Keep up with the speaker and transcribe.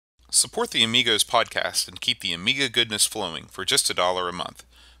Support the Amigos podcast and keep the Amiga goodness flowing for just $1 a month.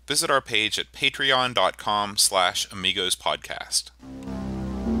 Visit our page at patreon.com/AmigosPodcast.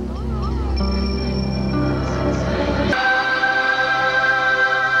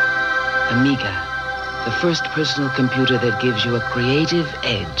 Amiga, the first personal computer that gives you a creative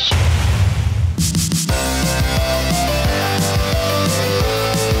edge.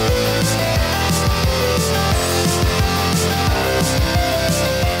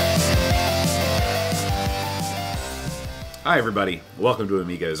 Hi everybody, welcome to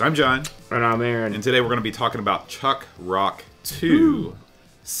Amigos. I'm John. And I'm Aaron. And today we're going to be talking about Chuck Rock 2,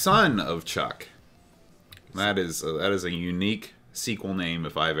 Son of Chuck. That is a unique sequel name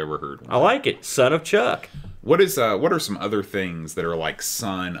if I've ever heard one. I like it. Son of Chuck. What are some other things that are like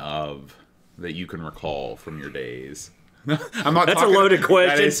son of that you can recall from your days? I'm not. That's a loaded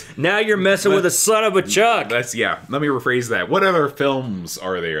question. Now you're messing with a son of a Chuck. Let me rephrase that. What other films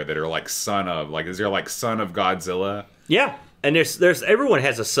are there that are like son of? Like, is there like Son of Godzilla? Yeah, and there's everyone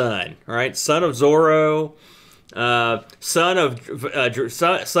has a son, right? Son of Zorro, son of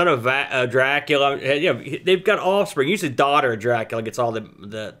Dracula. You know, they've got offspring. Usually, daughter of Dracula gets all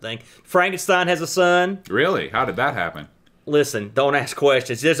the thing. Frankenstein has a son. Really? How did that happen? Listen, don't ask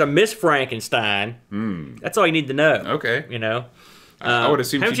questions. There's a Miss Frankenstein. That's all you need to know. Okay. You know. I would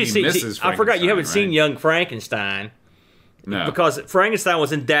assume she'd be Mrs. Frankenstein. I forgot you haven't right? seen Young Frankenstein. No. Because Frankenstein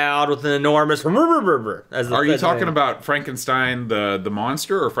was endowed with an enormous... Are you talking about Frankenstein the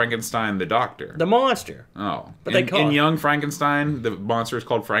monster or Frankenstein the doctor? The monster. Oh. But in Young Frankenstein, the monster is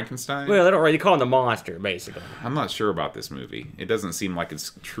called Frankenstein? Well, they don't really call him the monster, basically. I'm not sure about this movie. It doesn't seem like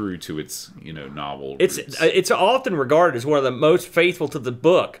it's true to its, novel It's roots. It's often regarded as one of the most faithful to the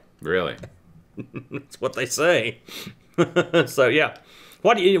book. Really? That's what they say. So, yeah.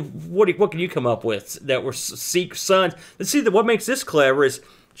 What can you come up with that were seek sons? Let's see, what makes this clever is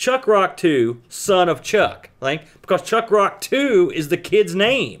Chuck Rock 2, Son of Chuck. Like, because Chuck Rock 2 is the kid's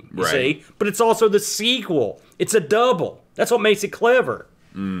name, you see? But it's also the sequel. It's a double. That's what makes it clever.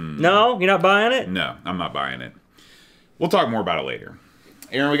 No? You're not buying it? No, I'm not buying it. We'll talk more about it later.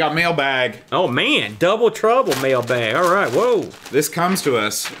 Aaron, we got mailbag. Oh, man. Double trouble mailbag. All right. Whoa. This comes to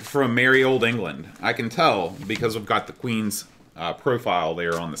us from merry old England. I can tell because we've got the Queen's profile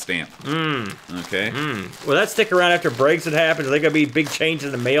there on the stamp. Okay. Will that stick around after Brexit happens? Are there going to be big changes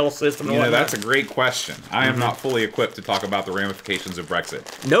in the mail system? That's a great question. I am not fully equipped to talk about the ramifications of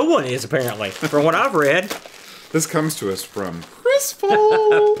Brexit. No one is, apparently, from what I've read. This comes to us from Chris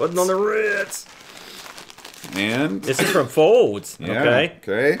Folds. Putting on the Ritz. And this is from Folds. Yeah,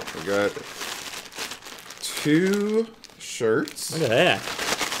 okay. We got 2 shirts. Look at that.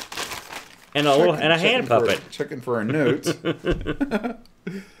 And a hand puppet. Checking for our notes.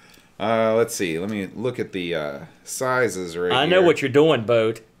 Let's see. Let me look at the sizes right here. I know what you're doing,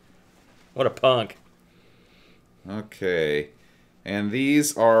 Boat. What a punk. Okay. And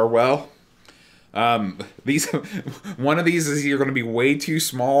these are, one of these is either going to be way too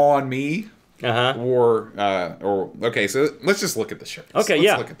small on me. Or okay, so let's just look at the shirts. Okay,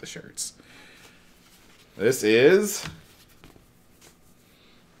 let's look at the shirts. This is...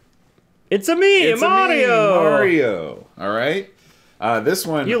 It's Mario. All right. This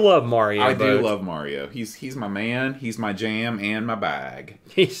one. You love Mario. I do love Mario. He's my man. He's my jam and my bag.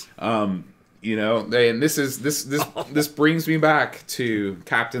 And this brings me back to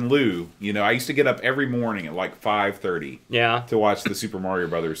Captain Lou. I used to get up every morning at like 5:30. Yeah. To watch the Super Mario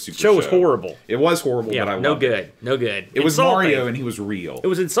Brothers Super Show was horrible. It was horrible, but I loved it. No good. It was Mario, and he was real. It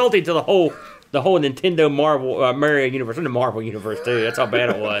was insulting to the whole Nintendo Mario universe and the Marvel universe too. That's how bad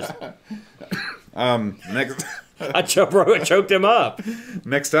it was. Next, I choked him up.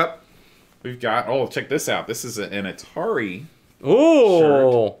 Next up, we've got. Oh, check this out. This is an Atari. Ooh.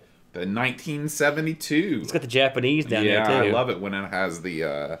 Shirt. The 1972. It's got the Japanese down there too. Yeah, I love it when it has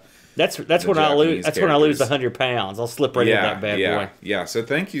the. That's when I lose. That's when I lose 100 pounds. I'll slip right into that bad boy. Yeah. So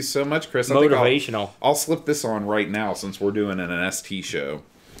thank you so much, Chris. Motivational. I'll slip this on right now since we're doing an ST show.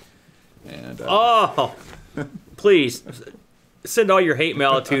 And please send all your hate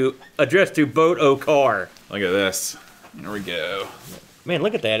mail to addressed to Boat O'Car. Look at this. There we go. Man,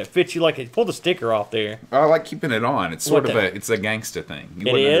 look at that. It fits you like it. Pull the sticker off there. I like keeping it on. It's sort of it's a gangsta thing.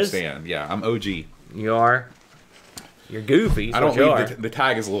 You wouldn't understand. Yeah, I'm OG. You are. You're goofy. I don't leave the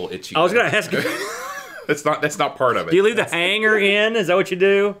tag is a little itchy. I was gonna ask you. That's not part of it. Do you leave the hanger in? Is that what you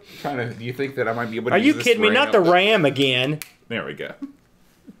do? Do you think that I might be able to Are you kidding me? Not the RAM again. There we go.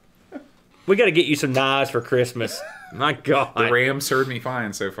 We got to get you some knives for Christmas. My God. The RAM served me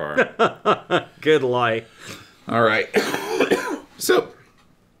fine so far. Good life. All right. So,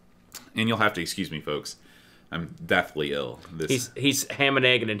 and you'll have to excuse me, folks. I'm deathly ill. He's ham and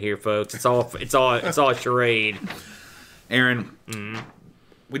egging in here, folks. It's all a charade. Aaron,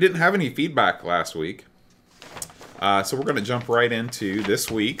 we didn't have any feedback last week, so we're going to jump right into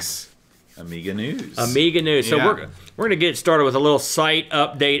this week's Amiga news. Amiga news. So we're going to get started with a little site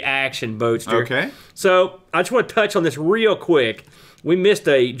update action, Boatster. Okay. So I just want to touch on this real quick. We missed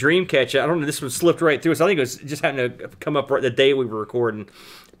a Dreamcatcher. I don't know. This one slipped right through us. I think it was just happened to come up right the day we were recording.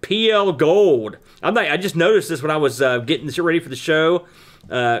 PL Gold. I just noticed this when I was getting this ready for the show,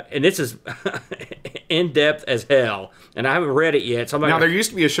 and this is in depth as hell. And I haven't read it yet. So I'm now there used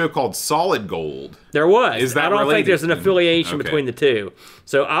to be a show called Solid Gold. There was. Is that I don't related? think there's an affiliation between the two.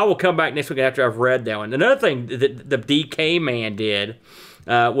 So I will come back next week after I've read that one. Another thing that the DK man did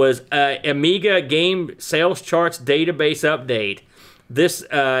was Amiga game sales charts database update. This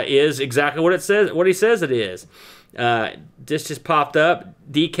is exactly what it says. What he says it is. This just popped up.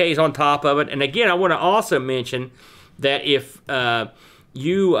 DK's on top of it. And again, I want to also mention that if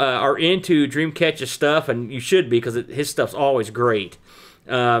you are into Dreamcatcher stuff, and you should be because his stuff's always great,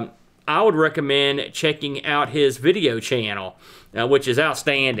 I would recommend checking out his video channel, which is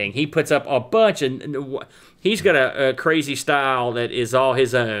outstanding. He puts up a bunch, and he's got a crazy style that is all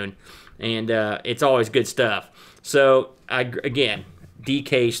his own, and it's always good stuff. So, again,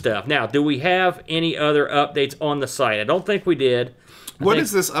 DK stuff. Now, do we have any other updates on the site? I don't think we did. What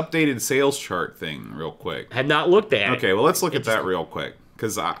is this updated sales chart thing, real quick? Have not looked at it. Okay, well, let's look at that real quick,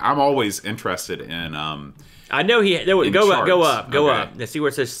 because I'm always interested in... I know go up. Let's see where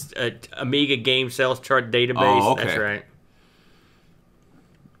it says Amiga game sales chart database. Oh, okay. That's right.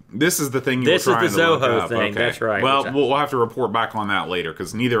 This is the thing you were trying to look up. This is the Zoho thing. Okay. That's right. Well, we'll have to report back on that later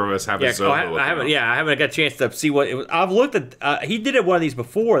because neither of us have a Zoho. I haven't got a chance to see what it was. I've looked at. He did one of these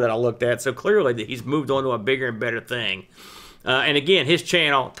before that I looked at, so clearly he's moved on to a bigger and better thing. And again, his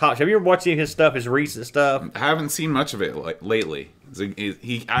channel tops. Have you ever watched any of his stuff? His recent stuff? I haven't seen much of it lately.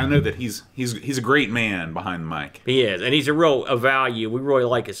 I know that he's a great man behind the mic. He is, and he's a value. We really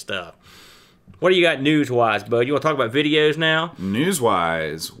like his stuff. What do you got news-wise, bud? You want to talk about videos now?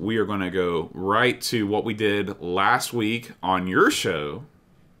 News-wise, we are going to go right to what we did last week on your show,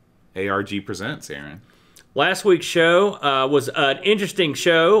 ARG Presents, Aaron. Last week's show was an interesting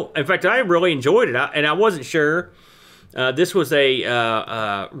show. In fact, I really enjoyed it, and I wasn't sure. This was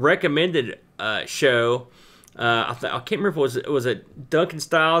a recommended show. I can't remember if it was a Duncan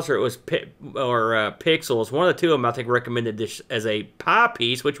Styles or it was Pixels. One of the two of them, I think, recommended this as a pie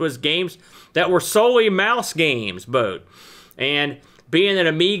piece, which was games that were solely mouse games, both. And being an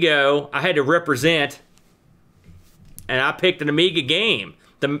Amigo, I had to represent, and I picked an Amiga game,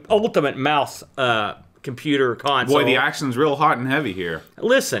 the ultimate mouse computer console. Boy, the action's real hot and heavy here.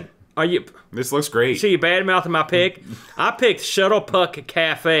 Listen, This looks great. See you bad-mouthing my pick? I picked Shuttlepuck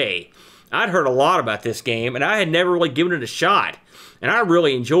Cafe. I'd heard a lot about this game, and I had never really given it a shot, and I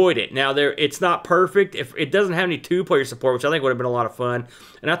really enjoyed it. Now, it's not perfect. It doesn't have any two-player support, which I think would have been a lot of fun,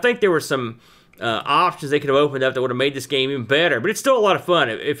 and I think there were some options they could have opened up that would have made this game even better, but it's still a lot of fun.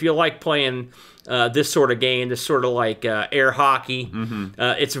 If you like playing this sort of game, this sort of like air hockey,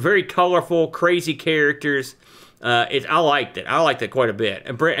 it's very colorful, crazy characters. I liked it. I liked it quite a bit,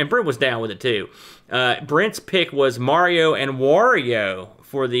 and Brent was down with it, too. Brent's pick was Mario and Wario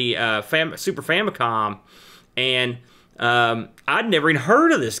for the Super Famicom, and I'd never even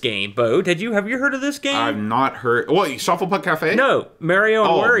heard of this game, Bo. Have you heard of this game? I've not heard... What, Shufflepuck Cafe? No, Mario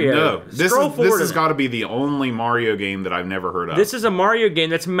and Wario. No. This has got to be the only Mario game that I've never heard of. This is a Mario game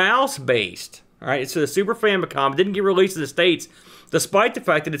that's mouse-based. All right, it's for the Super Famicom. It didn't get released in the States, despite the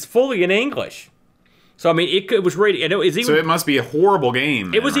fact that it's fully in English. So, I mean, it was ready. And so it must be a horrible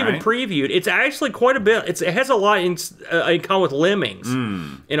game. It was even previewed. It's actually quite a bit. It has a lot in common with Lemmings,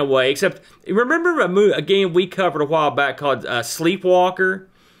 in a way. Except, remember a game we covered a while back called Sleepwalker?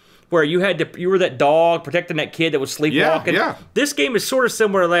 Where you were that dog protecting that kid that was sleepwalking? Yeah. This game is sort of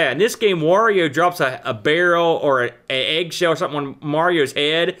similar to that. In this game, Wario drops a barrel or an eggshell or something on Mario's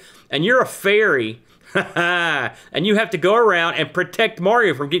head, and you're a fairy. And you have to go around and protect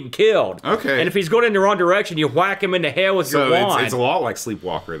Mario from getting killed. Okay. And if he's going in the wrong direction, you whack him in the head with your wand. So it's a lot like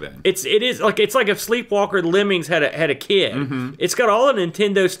Sleepwalker then. It's like if Sleepwalker Lemmings had a kid. It's got all the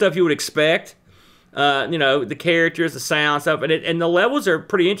Nintendo stuff you would expect. The characters, the sound stuff, and the levels are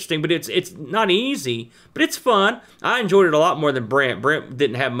pretty interesting, but it's not easy, but it's fun. I enjoyed it a lot more than Brent. Brent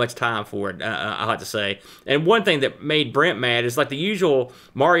didn't have much time for it, I have to say. And one thing that made Brent mad is like the usual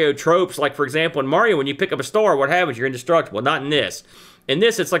Mario tropes. Like, for example, in Mario, when you pick up a star, what happens? You're indestructible. Not in this. In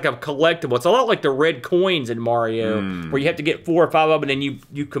this, it's like a collectible. It's a lot like the red coins in Mario, where you have to get 4 or 5 of them, and then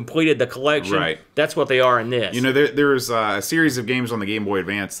you completed the collection. Right. That's what they are in this. You know, there's a series of games on the Game Boy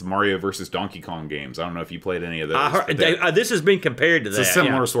Advance, the Mario versus Donkey Kong games. I don't know if you played any of those. This has been compared to that. It's a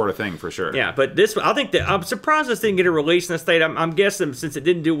similar sort of thing, for sure. Yeah, but this, I think that I'm surprised this didn't get a release in the States. I'm guessing since it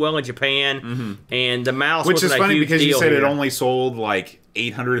didn't do well in Japan, and the mouse Which is funny because you said here. it only sold like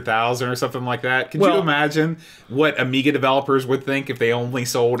 800,000 or something like that. Could you imagine what Amiga developers would think if they only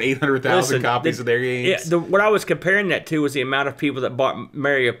sold 800,000 copies of their games? Yeah, what I was comparing that to was the amount of people that bought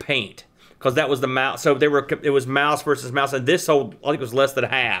Mario Paint, because that was the mouse. So it was mouse versus mouse, and this sold, I think it was less than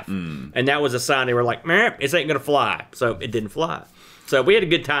half, and that was a sign they were like, "Meh, this ain't gonna fly." So it didn't fly. So we had a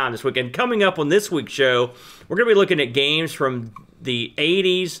good time this weekend. Coming up on this week's show, we're gonna be looking at games from the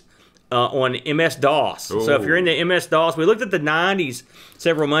 80s. On MS-DOS. So if you're into MS-DOS, we looked at the 90s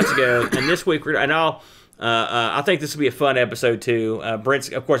several months ago, and this week I think this will be a fun episode too.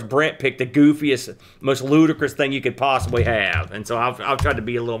 Brent picked the goofiest, most ludicrous thing you could possibly have, and so I'll try to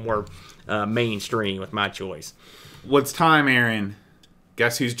be a little more mainstream with my choice. Well, it's time, Aaron.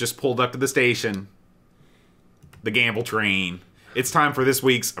 Guess who's just pulled up to the station? The Gamble Train. It's time for this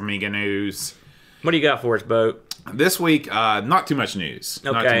week's Amiga News. What do you got for us, Bo? This week, not too much news.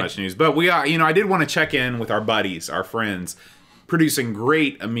 Okay. Not too much news. But we are, I did want to check in with our buddies, our friends, producing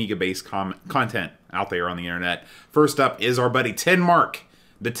great Amiga-based content out there on the internet. First up is our buddy 10 Mark,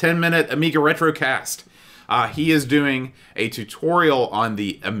 the 10-minute Amiga Retrocast. He is doing a tutorial on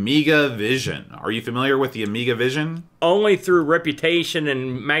the Amiga Vision. Are you familiar with the Amiga Vision? Only through reputation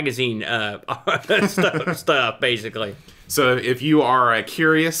and magazine stuff, basically. So if you are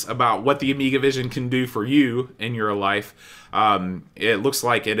curious about what the Amiga Vision can do for you in your life, it looks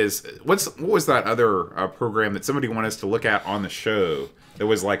like it is... What was that other program that somebody wanted us to look at on the show? It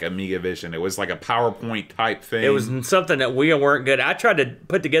was like Amiga Vision. It was like a PowerPoint type thing. It was something that we weren't good at. I tried to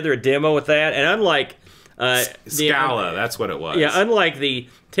put together a demo with that, and unlike... Scala, that's what it was. Yeah, unlike the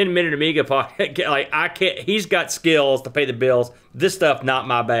 10-minute Amiga he's got skills to pay the bills. This stuff, not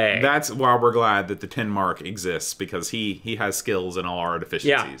my bag. That's why we're glad that the 10 Mark exists, because he has skills in all our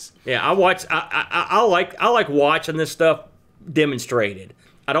deficiencies. Yeah. I like watching this stuff demonstrated.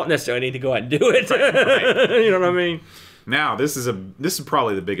 I don't necessarily need to go out and do it. Right. You know what I mean? Now, this is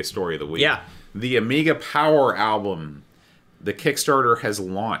probably the biggest story of the week. Yeah. The Amiga Power album, the Kickstarter has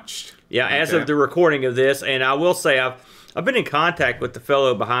launched. Yeah, okay. As of the recording of this, and I will say I've been in contact with the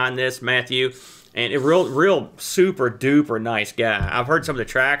fellow behind this, Matthew, and a real super duper nice guy. I've heard some of the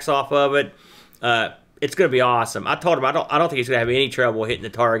tracks off of it. It's going to be awesome. I told him I don't think he's going to have any trouble hitting the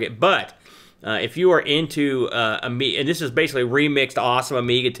target, but if you are into Amiga, and this is basically remixed awesome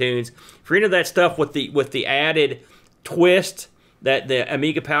Amiga tunes, if you're into that stuff with the added twist that the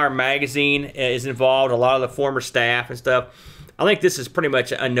Amiga Power magazine is involved, a lot of the former staff and stuff, I think this is pretty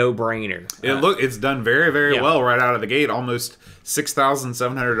much a no-brainer. It's done very, very well right out of the gate. Almost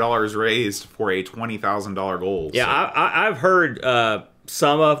 $6,700 raised for a $20,000 goal. Yeah, so. I've heard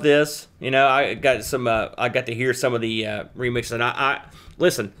some of this. I got to hear some of the remixes. And I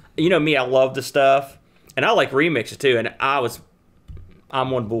listen. You know me, I love the stuff, and I like remixes too. And I'm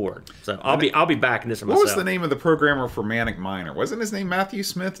on board. So I'll be backing this myself. What was the name of the programmer for Manic Miner? Wasn't his name Matthew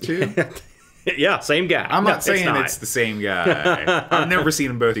Smith too? Yeah, same guy. I'm not saying it's the same guy. I've never seen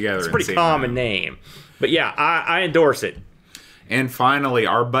them both together. It's a pretty common name. But yeah, I endorse it. And finally,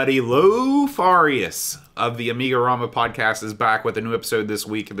 our buddy Lo Farias of the Amiga-Rama podcast is back with a new episode this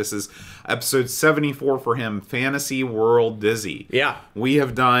week. This is episode 74 for him, Fantasy World Dizzy. Yeah. We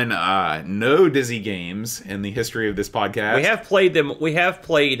have done no Dizzy games in the history of this podcast. We have played them. We have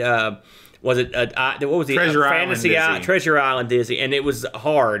played... what was the Treasure Island Dizzy, and it was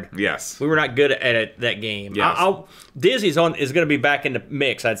hard. Yes, we were not good at that game. Yes. Dizzy's is going to be back in the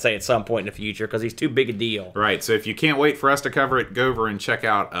mix, I'd say, at some point in the future, because he's too big a deal. Right. So if you can't wait for us to cover it, go over and check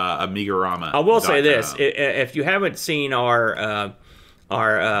out Amiga-Rama. I will say this: if you haven't seen our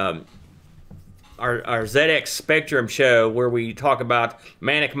ZX Spectrum show where we talk about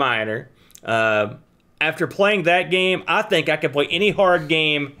Manic Miner, after playing that game, I think I can play any hard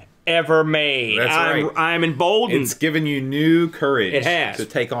game ever made. That's right. I'm emboldened. It's given you new courage. It has. To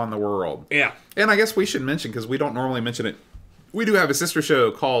take on the world. Yeah. And I guess we should mention, because we don't normally mention it, we do have a sister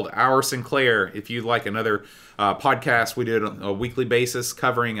show called Our Sinclair. If you'd like another podcast, we do it on a weekly basis,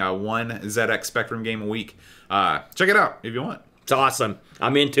 covering one ZX Spectrum game a week. Check it out if you want. It's awesome.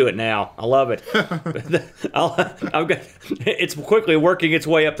 I'm into it now. I love it. It's quickly working its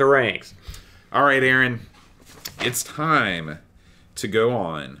way up the ranks. All right, Aaron. It's time to go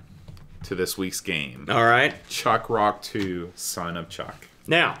on to this week's game. All right. Chuck Rock 2, Son of Chuck.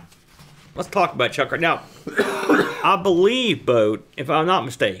 Now, let's talk about Chuck Rock. Now, I believe, Boat, if I'm not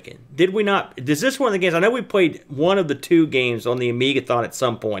mistaken, did we not? Is this one of the games? I know we played one of the 2 games on the Amigathon at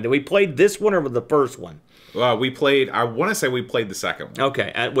some point. Did we play this one or the first one? We played. I want to say we played the second one.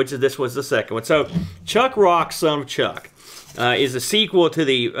 Okay, this was the second one. So, Chuck Rock, Son of Chuck, is a sequel to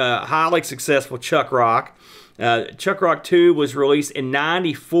the highly successful Chuck Rock. Chuck Rock 2 was released in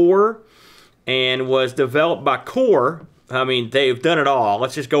 '94 and was developed by Core. I mean, they've done it all.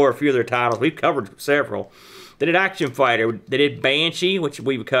 Let's just go over a few of their titles. We've covered several. They did Action Fighter. They did Banshee, which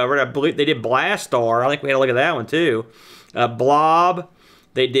we've covered. I believe they did Blast Star. I think we had a look at that one, too. Blob.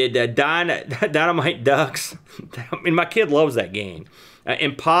 They did Dynamite Ducks. I mean, my kid loves that game.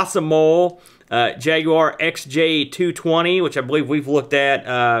 Impossible. Jaguar XJ220, which I believe we've looked at.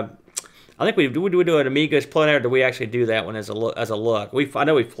 I think we do an Amigos Planet, or do we actually do that one as a look? I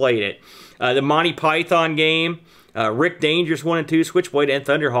know we've played it. The Monty Python game. Rick Dangerous 1 and 2, Switchblade, and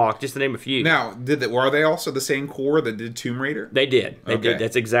Thunderhawk, just to name a few. Now, were they also the same core that did Tomb Raider? They did. They did.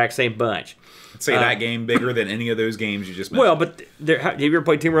 That's the exact same bunch. I'd say that game bigger than any of those games you just mentioned. Well, but have you ever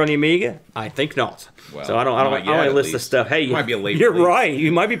played Tomb Raider on the Amiga? I think not. Well, so I don't list the stuff. Hey, might be a late you're release. right.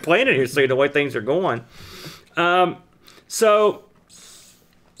 You might be playing it here, so the way things are going. So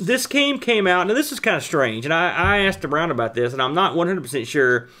this game came out, and this is kind of strange, and I asked around about this, and I'm not 100%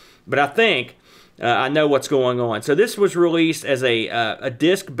 sure, but I think I know what's going on. So this was released as a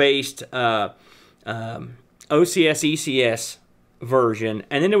disc-based OCS ECS version,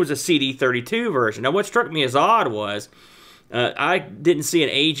 and then there was a CD32 version. Now, what struck me as odd was I didn't see an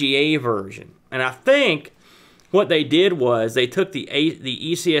AGA version, and I think what they did was they took the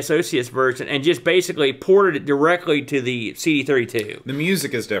ECS OCS version and just basically ported it directly to the CD32. The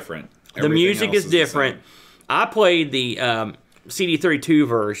music is different. The music is different. I played the CD32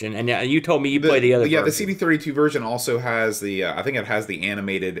 version, and you told me you played the other version. Yeah, the CD32 version also has the, I think it has the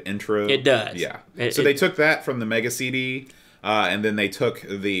animated intro. It does. Yeah. So they took that from the Mega CD, and then they took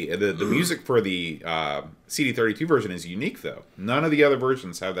the music for the CD32 version is unique, though. None of the other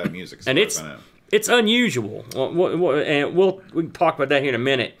versions have that music. And it's unusual. And we can talk about that here in a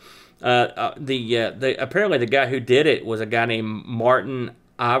minute. Apparently the guy who did it was a guy named Martin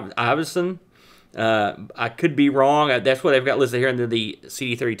Iveson. I could be wrong. That's what they've got listed here in the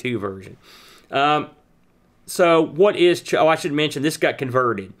CD32 version. So what is... I should mention, this got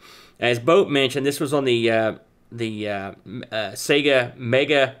converted. As Boat mentioned, this was on the Sega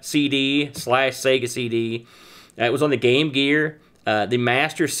Mega CD / Sega CD. It was on the Game Gear, the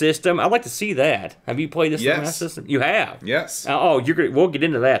Master System. I'd like to see that. Have you played this on the Master System? You have? Yes. We'll get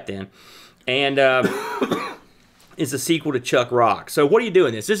into that then. And it's a sequel to Chuck Rock. So what are you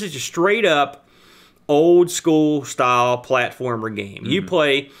doing this? This is just straight up old school style platformer game. You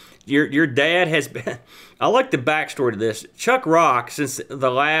play, your dad has been, I like the backstory to this. Chuck Rock, since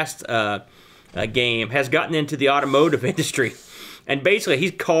the last game, has gotten into the automotive industry. And basically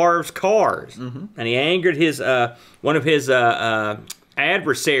he carves cars. And he angered one of his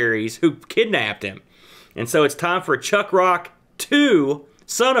adversaries who kidnapped him. And so it's time for Chuck Rock 2,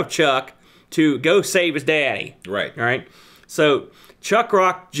 Son of Chuck, to go save his daddy. Right. All right. So Chuck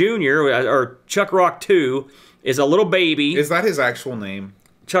Rock Jr. or Chuck Rock 2 is a little baby. Is that his actual name?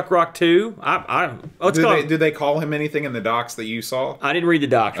 Chuck Rock 2? Did they call him anything in the docs that you saw? I didn't read the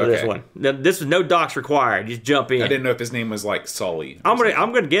docs for this one. This is no docs required. Just jump in. I didn't know if his name was like Sully. I'm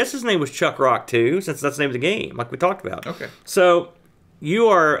gonna guess his name was Chuck Rock 2, since that's the name of the game, like we talked about. Okay. So you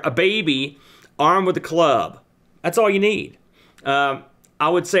are a baby armed with a club. That's all you need. I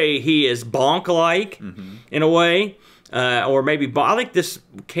would say he is Bonk-like in a way. Or maybe, I think this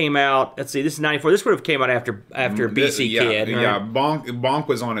came out, let's see, this is 94. This would have came out after BC Kid. Right? Yeah, Bonk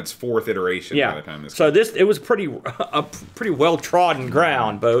was on its 4th iteration by the time this came. So it was a pretty well-trodden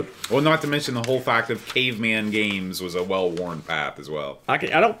ground, Boat. Well, not to mention the whole fact of caveman games was a well-worn path as well. I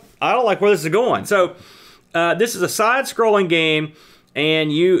don't like where this is going. So this is a side-scrolling game,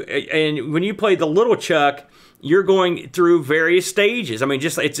 and when you play the Little Chuck, you're going through various stages. I mean,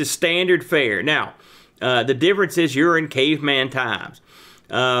 it's a standard fare. Now, the difference is you're in caveman times.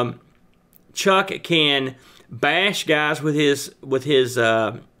 Chuck can bash guys with his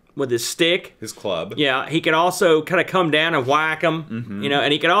stick, his club. Yeah, he can also kind of come down and whack them. You know,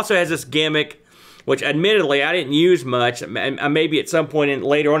 and he can also has this gimmick, which admittedly I didn't use much. Maybe at some point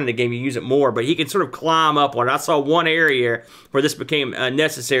later on in the game you use it more, but he can sort of climb up on it. I saw one area where this became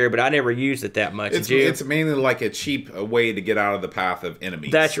necessary, but I never used it that much. It's mainly like a cheap way to get out of the path of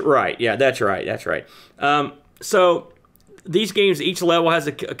enemies. That's right. Yeah, that's right. That's right. So these games, each level has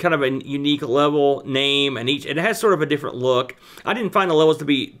a kind of a unique level name, and it has sort of a different look. I didn't find the levels to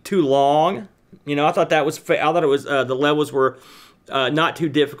be too long. You know, I thought it was the levels were not too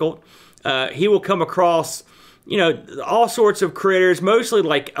difficult. he will come across, you know, all sorts of critters, mostly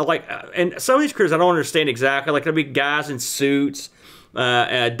and some of these critters I don't understand exactly. Like there'll be guys in suits.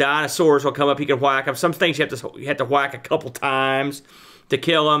 Dinosaurs will come up. He can whack them. Some things you have to whack a couple times to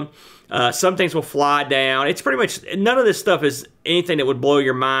kill them. Some things will fly down. It's pretty much none of this stuff is anything that would blow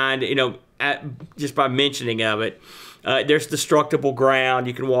your mind. You know, just by mentioning of it. There's destructible ground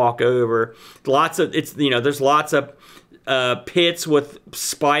you can walk over. There's lots of pits with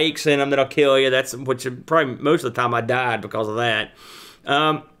spikes in them that'll kill you. That's which probably most of the time I died because of that.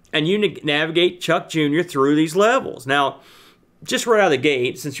 And you navigate Chuck Jr. through these levels. Now, just right out of the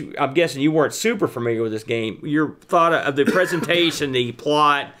gate, since I'm guessing you weren't super familiar with this game, your thought of the presentation, the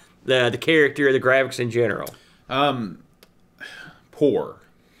plot, the character, the graphics in general. Poor.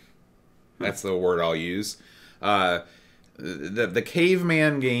 That's the word I'll use. The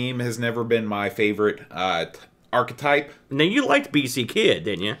caveman game has never been my favorite archetype. Now you liked BC Kid,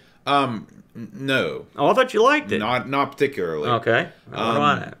 didn't you? No. Oh, I thought you liked it. Not particularly. Okay.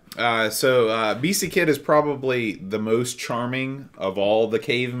 So BC Kid is probably the most charming of all the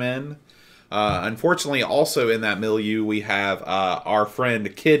cavemen. Unfortunately, also in that milieu, we have our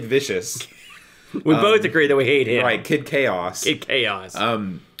friend Kid Vicious. We both agree that we hate him. Right, Kid Chaos. Kid Chaos.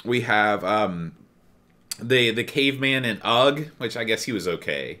 We have the caveman in UG, which I guess he was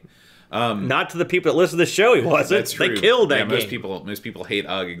okay. Not to the people that listen to the show, he wasn't. That's true. They killed that game. Most people hate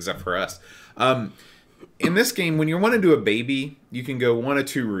UG except for us. In this game, when you want to do a baby, you can go one of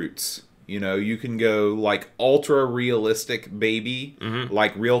two routes. You know, you can go like ultra realistic baby,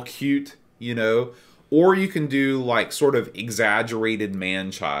 like real cute, you know, or you can do like sort of exaggerated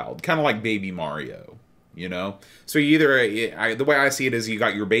man-child, kind of like Baby Mario, you know. So you either the way I see it is you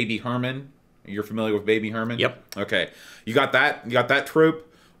got your baby Herman. You're familiar with Baby Herman? Yep. Okay. You got that trope.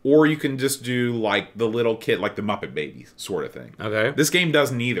 Or you can just do, like, the little kid, like the Muppet Baby sort of thing. Okay. This game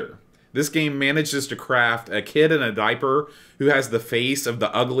does neither. This game manages to craft a kid in a diaper who has the face of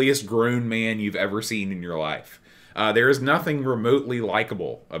the ugliest grown man you've ever seen in your life. There is nothing remotely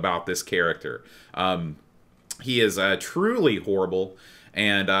likable about this character. He is truly horrible,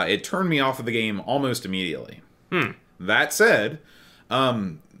 and it turned me off of the game almost immediately. That said,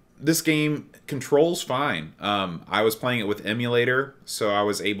 this game controls fine. I was playing it with emulator, so I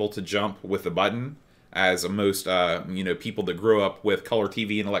was able to jump with the button, as most people that grew up with color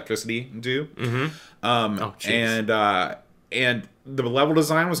TV and electricity do. And the level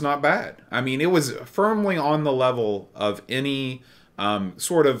design was not bad. I mean, it was firmly on the level of any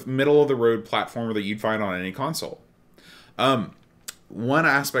sort of middle of the road platformer that you'd find on any console. One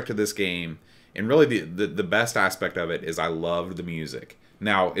aspect of this game, and really the best aspect of it, is I loved the music.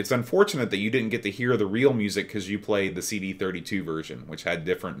 Now, it's unfortunate that you didn't get to hear the real music because you played the CD32 version, which had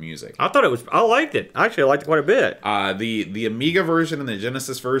different music. I liked it. Actually, I liked it quite a bit. The Amiga version and the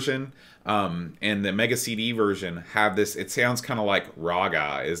Genesis version and the Mega CD version have this, it sounds kind of like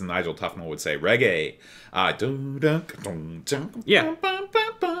raga, as Nigel Tufnell would say, reggae. Yeah.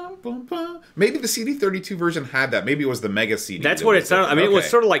 Maybe the CD32 version had that. Maybe it was the Mega CD. That's what it sounded. I mean, it was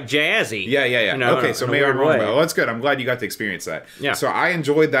sort of like jazzy. Yeah. You know, okay, so maybe I'm wrong. Well, that's good. I'm glad you got to experience that. Yeah. So I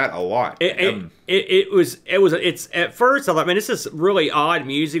enjoyed that a lot. It's at first I thought, man, this is really odd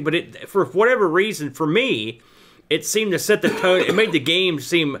music, but for whatever reason, for me, it seemed to set the tone. It made the game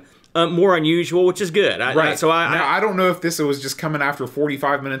seem more unusual, which is good. Right. I don't know if this was just coming after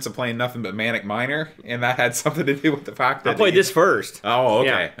 45 minutes of playing nothing but Manic Miner, and that had something to do with the fact that I played this first. Oh,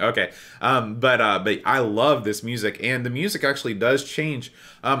 okay, yeah. Okay. But I love this music, and the music actually does change.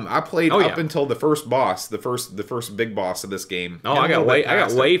 I played up until the first boss, the first big boss of this game. Oh, I got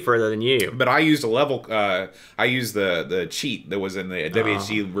way further than you. But I used a level. I used the cheat that was in the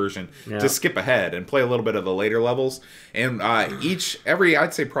WHD version to skip ahead and play a little bit of the later levels. And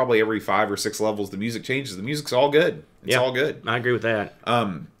I'd say probably every 5 or 6 levels, the music changes. The music's all good. It's all good. I agree with that.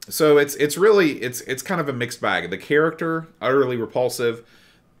 So it's really kind of a mixed bag. The character, utterly repulsive.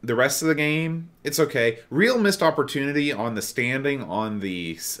 The rest of the game, it's okay. Real missed opportunity on the standing on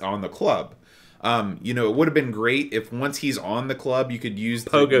the club. It would have been great if once he's on the club, you could use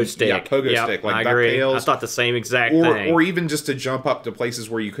pogo stick. Yeah, pogo stick, like I agree. DuckTales. I thought the same exact thing. Or even just to jump up to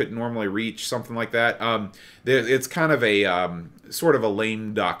places where you couldn't normally reach, something like that. It's kind of a sort of a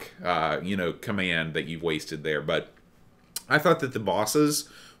lame duck, command that you've wasted there. But I thought that the bosses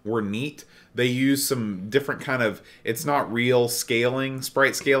were neat. They use some different kind of, it's not real scaling,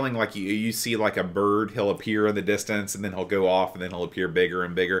 sprite scaling, like you see like a bird, he'll appear in the distance and then he'll go off and then he'll appear bigger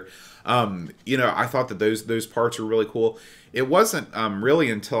and bigger. I thought that those parts were really cool. It wasn't really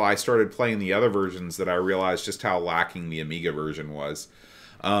until I started playing the other versions that I realized just how lacking the Amiga version was.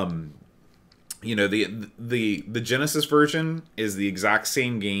 The Genesis version is the exact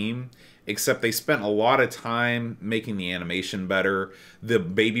same game except they spent a lot of time making the animation better. The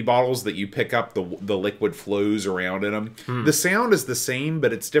baby bottles that you pick up, the liquid flows around in them. The sound is the same,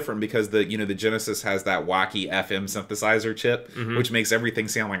 but it's different because the Genesis has that wacky FM synthesizer chip, which makes everything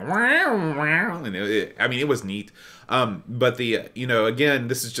sound like wow, wow. And it was neat. But again,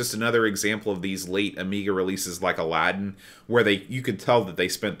 this is just another example of these late Amiga releases like Aladdin, where you could tell that they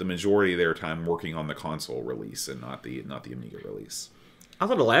spent the majority of their time working on the console release and not the Amiga release. I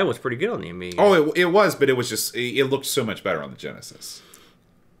thought Aladdin was pretty good on the Amiga. Oh, it was, but it was just it looked so much better on the Genesis.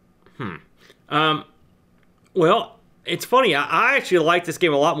 Well, it's funny. I actually like this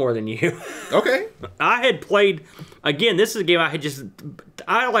game a lot more than you. Okay. I had played again. This is a game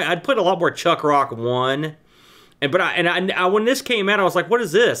I'd played a lot more Chuck Rock 1. And when this came out, I was like, "What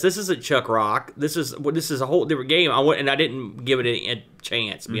is this? This isn't Chuck Rock. This is a whole different game." I didn't give it a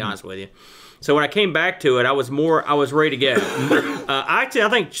chance, to be honest with you. So when I came back to it, I was ready to go. Actually, I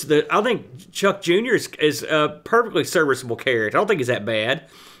think Chuck Jr. is a perfectly serviceable character. I don't think he's that bad.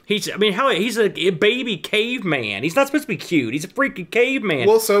 He's a baby caveman. He's not supposed to be cute. He's a freaking caveman.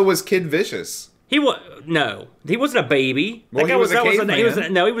 Well, so was Kid Vicious. He wasn't a baby. Well, he was a caveman. He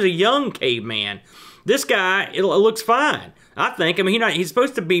was a young caveman. This guy, it looks fine. I think. He's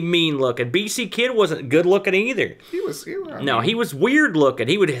supposed to be mean looking. BC Kid wasn't good looking either. He was weird looking.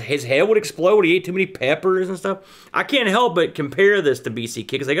 His head would explode. He ate too many peppers and stuff. I can't help but compare this to BC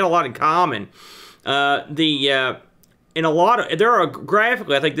Kid because they got a lot in common. Graphically,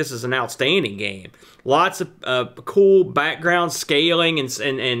 I think this is an outstanding game. Lots of cool background scaling and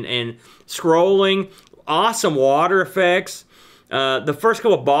scrolling. Awesome water effects. The first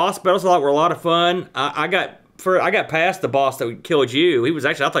couple of boss battles were a lot of fun. I got past the boss that killed you.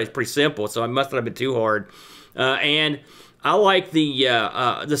 I thought he was pretty simple, so it must not have been too hard. And I like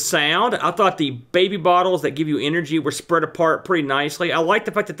the sound. I thought the baby bottles that give you energy were spread apart pretty nicely. I like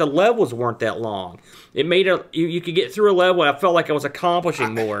the fact that the levels weren't that long. It made you could get through a level, and I felt like I was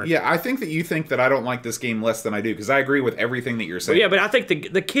accomplishing more. Yeah, I think that you think that I don't like this game less than I do, because I agree with everything that you're saying. Well, yeah, but I think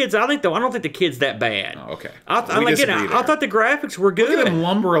the kids. I don't think the kid's that bad. Oh, okay. I thought the graphics were good. Look at him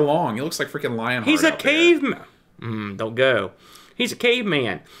lumber along. He looks like freaking Lionheart. He's a caveman. Don't go. He's a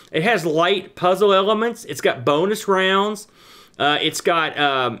caveman. It has light puzzle elements. It's got bonus rounds. It's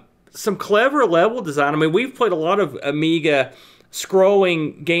got some clever level design. We've played a lot of Amiga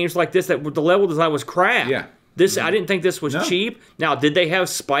scrolling games like this that the level design was crap. Yeah. I didn't think this was cheap. Now, did they have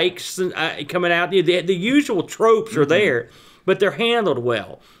spikes coming out? The usual tropes are there, but they're handled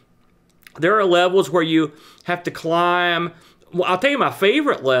well. There are levels where you have to climb. Well, I'll tell you my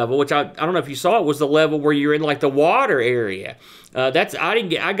favorite level, which I don't know if you saw it, was the level where you're in like the water area. I got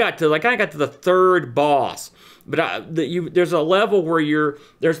to the third boss. But there's a level where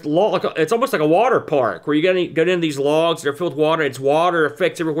it's almost like a water park where you got to go into these logs. They're filled with water. It's water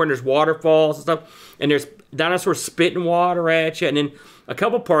effects everywhere. And there's waterfalls and stuff. And there's dinosaurs spitting water at you. And then a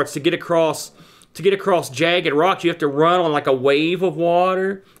couple parts to get across jagged rocks, you have to run on like a wave of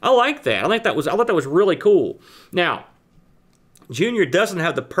water. I like that. I thought that was really cool. Now, Junior doesn't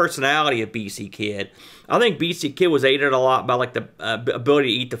have the personality of BC Kid. I think BC Kid was aided a lot by like the ability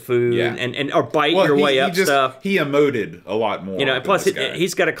to eat the food or bite your way up stuff. He emoted a lot more. Plus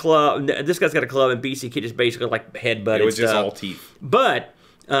he's got a club. This guy's got a club, and BC Kid is basically like headbutting. It was just all teeth. But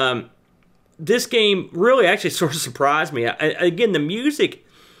this game really actually sort of surprised me. Again, the music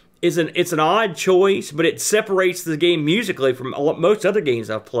it's an odd choice, but it separates the game musically from most other games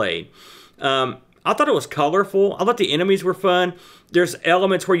I've played. I thought it was colorful. I thought the enemies were fun. There's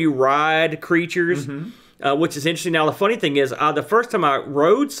elements where you ride creatures, which is interesting. Now, the funny thing is, the first time I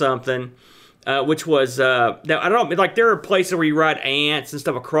rode something, which was, now, I don't know, like there are places where you ride ants and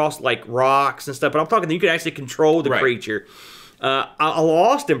stuff across like rocks and stuff, but I'm talking that you could actually control the creature. I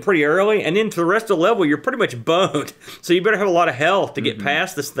lost him pretty early, and then to the rest of the level, you're pretty much boned. So you better have a lot of health to get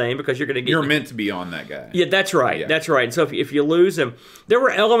past this thing, because you're going to get... You're meant to be on that guy. Yeah, that's right. Yeah. That's right. And so if you lose him... There were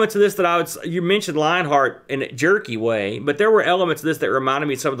elements of this that you mentioned Lionheart in a jerky way, but there were elements of this that reminded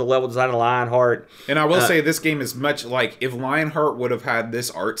me of some of the level design of Lionheart. And I will say, this game is much like... If Lionheart would have had this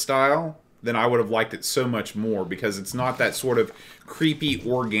art style, then I would have liked it so much more, because it's not that sort of creepy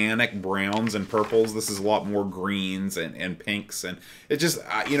organic browns and purples. This is a lot more greens and pinks, and it just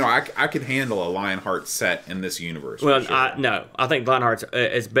I could handle a Lionheart set in this universe. Well, sure. No, I think Lionheart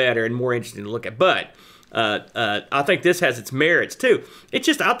is better and more interesting to look at, but I think this has its merits too. It's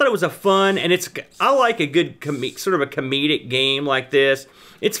just, I thought it was a fun, and I like a good sort of a comedic game like this.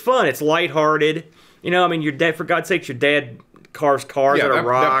 It's fun. It's lighthearted. Your dad, for God's sakes, your dad cars Yeah, out of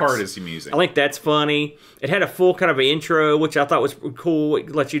rocks. that part is amusing. I think that's funny. It had a full kind of intro, which I thought was cool.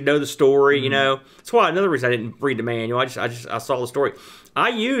 It lets you know the story. You know, that's why another reason I didn't read the manual. I saw the story. I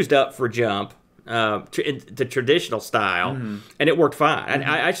used Up for Jump. The traditional style, and it worked fine.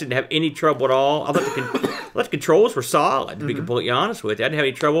 I actually didn't have any trouble at all. I thought the controls were solid, to be completely honest with you. I didn't have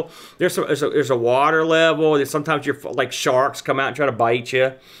any trouble. There's a water level. There's sometimes like sharks come out and try to bite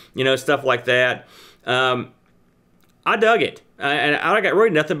you, you know, stuff like that. I dug it, and I got really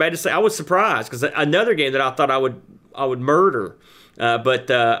nothing bad to say. I was surprised because another game that I thought I would murder, but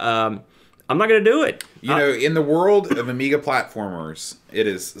I'm not going to do it. You know, in the world of Amiga platformers, it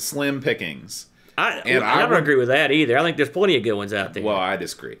is slim pickings. I don't agree with that either. I think there's plenty of good ones out there. Well, I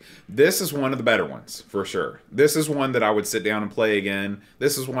disagree. This is one of the better ones, for sure. This is one that I would sit down and play again.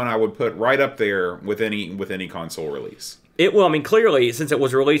 This is one I would put right up there with any console release. Well, I mean, clearly, since it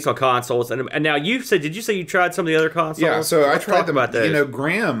was released on consoles, and now did you say you tried some of the other consoles? Yeah, so Let's I tried talk about those. You know,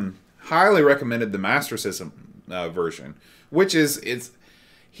 Graham highly recommended the Master System version, which it's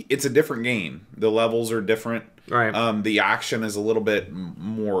a different game. The levels are different. Right. The action is a little bit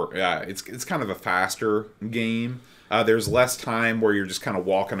more. It's kind of a faster game. There's less time where you're just kind of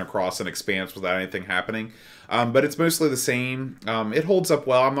walking across an expanse without anything happening. But it's mostly the same. It holds up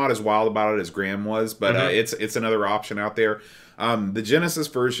well. I'm not as wild about it as Graham was, but it's another option out there. The Genesis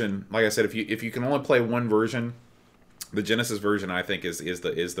version, like I said, if you can only play one version, the Genesis version, I think, is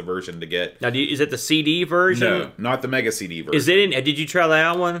the version to get. Now, is it the CD version? No, not the Mega CD version. Is it in? Did you try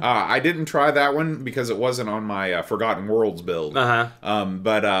that one? I didn't try that one because it wasn't on my Forgotten Worlds build.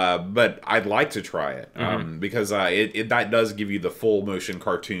 But I'd like to try it because that does give you the full motion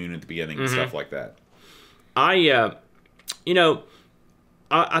cartoon at the beginning and stuff like that. I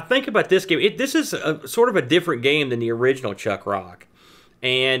think about this game. This is sort of a different game than the original Chuck Rock,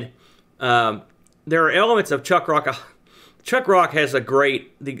 and there are elements of Chuck Rock. Chuck Rock has a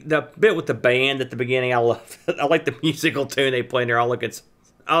great the bit with the band at the beginning. I love. I like the musical tune they play in there. I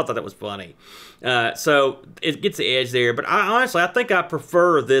thought that was funny. So it gets the edge there. But honestly, I think I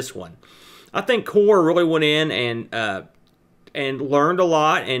prefer this one. I think Core really went in and learned a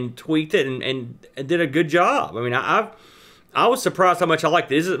lot and tweaked it and did a good job. I mean, I was surprised how much I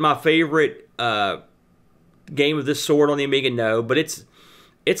liked it. This is my favorite game of this sort on the Amiga. No, but it's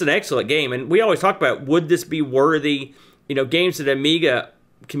an excellent game. And we always talk about, would this be worthy? You know, games that the Amiga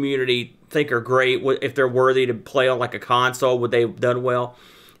community think are great, if they're worthy to play on like a console, would they have done well?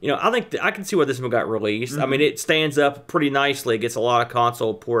 You know, I think I can see why this one got released. I mean, it stands up pretty nicely. It gets a lot of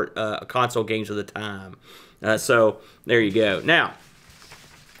console games of the time. So there you go. Now,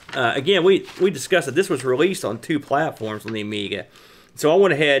 again, we discussed that this was released on 2 platforms on the Amiga. So I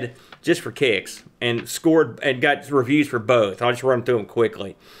went ahead just for kicks and scored and got reviews for both. I'll just run through them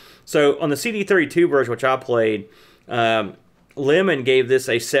quickly. So on the CD32 version, which I played, Lemon gave this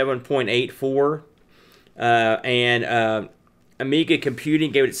a 7.84, and Amiga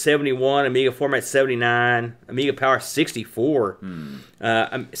Computing gave it 71, Amiga Format 79, Amiga Power 64,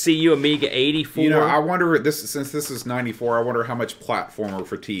 CU Amiga 84. You know, I wonder, since this is 94, I wonder how much platformer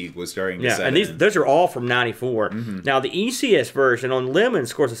fatigue was during the set. And those are all from 94. Now, the ECS version on Lemon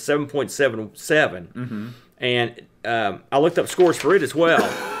scores a 7.77, and I looked up scores for it as well.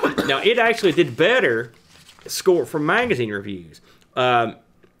 Now, it actually did better score from magazine reviews.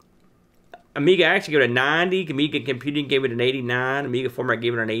 Amiga actually gave it a 90. Amiga Computing gave it an 89. Amiga Format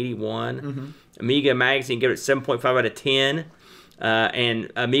gave it an 81. Amiga Magazine gave it 7.5 out of 10.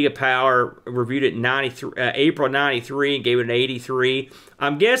 And Amiga Power reviewed it in April 93 and gave it an 83.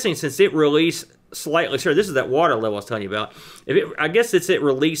 I'm guessing since it released slightly, sure, this is that water level I was telling you about. I guess it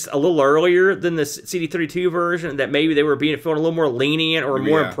released a little earlier than the CD32 version, that maybe they were feeling a little more lenient or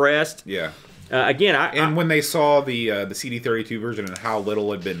more impressed. Yeah. Again, when they saw the CD32 version and how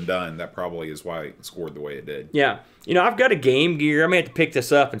little had been done, that probably is why it scored the way it did. Yeah. You know, I've got a Game Gear. I may have to pick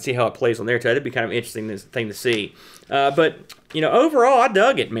this up and see how it plays on there, too. That'd be kind of an interesting thing to see. But, you know, overall, I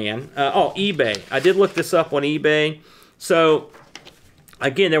dug it, man. eBay. I did look this up on eBay. So,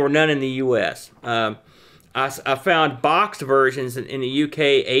 again, there were none in the U.S. I found boxed versions in the UK,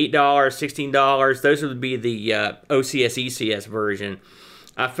 $8, $16. Those would be the OCS, ECS version.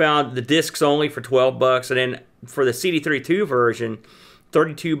 I found the discs only for $12, and then for the CD32 version,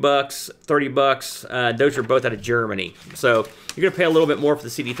 $32, $30. Those are both out of Germany. So you're gonna pay a little bit more for the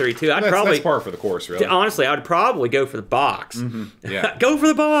CD32. That's par for the course, really. Honestly, I would probably go for the box. Yeah, go for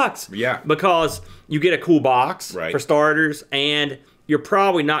the box. Yeah, because you get a cool box right. for starters, and you're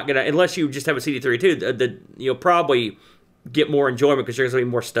probably not gonna, unless you just have a CD32. You'll probably get more enjoyment because there's going to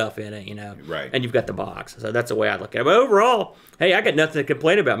be more stuff in it, Right. And you've got the box. So that's the way I look at it. But overall, hey, I got nothing to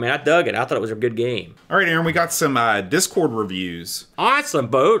complain about, man. I dug it. I thought it was a good game. All right, Aaron, we got some Discord reviews. Awesome,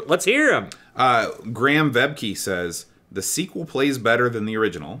 Boat. Let's hear them. Graham Vebke says, the sequel plays better than the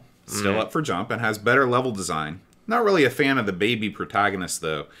original, still up for jump, and has better level design. Not really a fan of the baby protagonist,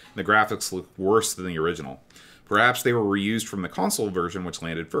 though. The graphics look worse than the original. Perhaps they were reused from the console version, which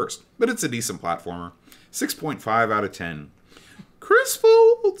landed first. But it's a decent platformer. 6.5 out of 10. Chris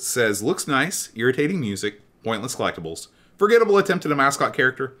Fold says, looks nice, irritating music, pointless collectibles, forgettable attempt at a mascot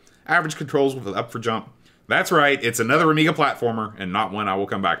character, average controls with up for jump. That's right, it's another Amiga platformer, and not one I will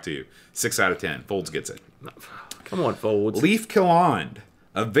come back to. 6 out of 10. Folds gets it. Come on, Folds. Leaf Killand.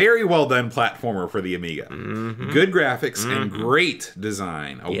 A very well done platformer for the Amiga. Good graphics and great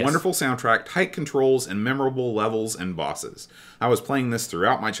design. A wonderful soundtrack, tight controls, and memorable levels and bosses. I was playing this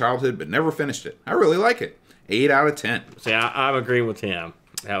throughout my childhood, but never finished it. I really like it. 8 out of 10. See, I'm agreeing with him.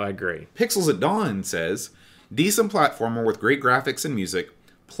 I agree. Pixels at Dawn says, decent platformer with great graphics and music,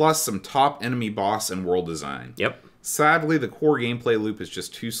 plus some top enemy boss and world design. Yep. Sadly, the core gameplay loop is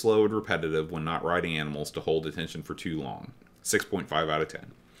just too slow and repetitive when not riding animals to hold attention for too long. 6.5 out of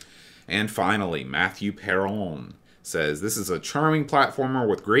 10. And finally, Matthew Perron says, this is a charming platformer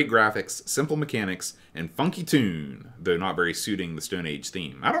with great graphics, simple mechanics, and funky tune, though not very suiting the Stone Age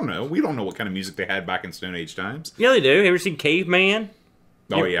theme. I don't know. We don't know what kind of music they had back in Stone Age times. Yeah, they do. Have you ever seen Caveman?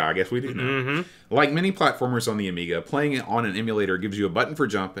 Oh, yeah, I guess we do know. Like many platformers on the Amiga, playing it on an emulator gives you a button for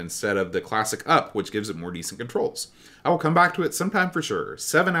jump instead of the classic up, which gives it more decent controls. I will come back to it sometime for sure.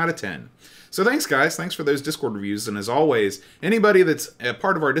 7 out of 10. So thanks, guys. Thanks for those Discord reviews. And as always, anybody that's a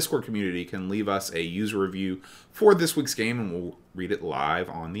part of our Discord community can leave us a user review for this week's game, and we'll read it live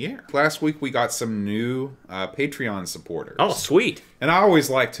on the air. Last week, we got some new Patreon supporters. Oh, sweet. And I always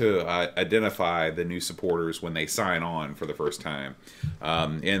like to identify the new supporters when they sign on for the first time.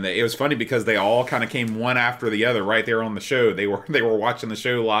 And it was funny because they all kind of came one after the other right there on the show. They were watching the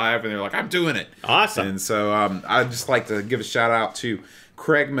show live, and they're like, I'm doing it. Awesome. And so I'd just like to give a shout out to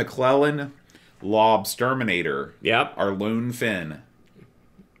Craig McClellan, Lob Terminator, Yep. our Lone Finn.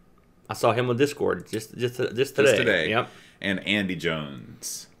 I saw him on Discord just today. Just today. Yep. And Andy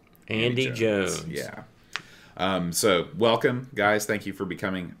Jones. Andy Jones. Yeah. So welcome, guys. Thank you for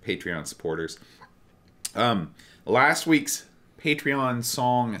becoming Patreon supporters. Last week's Patreon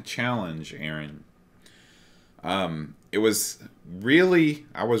song challenge, Aaron. It was really,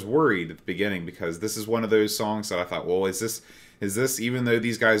 I was worried at the beginning because this is one of those songs that I thought, well, is this even though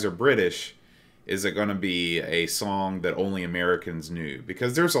these guys are British, is it going to be a song that only Americans knew?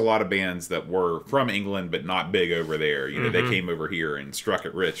 Because there's a lot of bands that were from England but not big over there. You know, they came over here and struck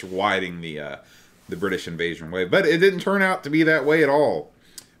it rich, riding the British invasion wave. But it didn't turn out to be that way at all,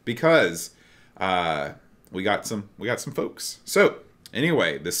 because we got some folks. So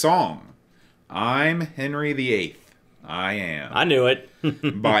anyway, the song "I'm Henry VIII, I Am" I knew it.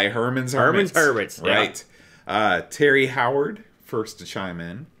 by Herman's Hermits. Right. Yeah. Terry Howard first to chime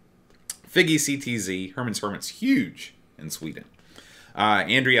in. Figgy CTZ, Herman's Hermits, huge in Sweden.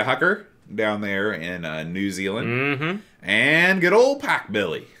 Andrea Hucker down there in New Zealand. And good old Pack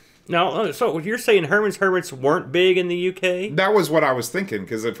Billy. No, so you're saying Herman's Hermits weren't big in the UK? That was what I was thinking,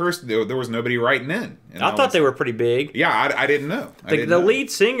 because at first there was nobody writing in. And I thought they were pretty big. Yeah, I didn't know. The lead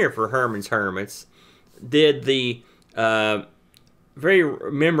singer for Herman's Hermits did the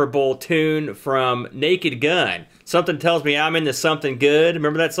very memorable tune from Naked Gun. Something tells me I'm into something good.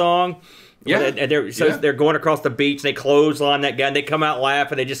 Remember that song? Yeah. And they're going across the beach, and they clothesline that gun. They come out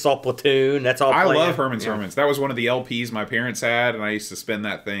laughing. They just saw Platoon. That's all. I love Herman's Hermits. That was one of the LPs my parents had, and I used to spin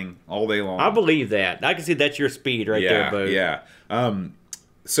that thing all day long. I believe that. I can see that's your speed right there, Bo. Yeah.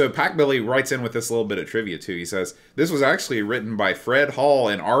 So Pack Billy writes in with this little bit of trivia, too. He says, this was actually written by Fred Hall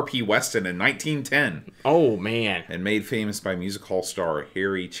and R.P. Weston in 1910. Oh, man. And made famous by music hall star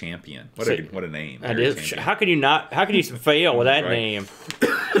Harry Champion. What a name. That is. How can you fail with that name?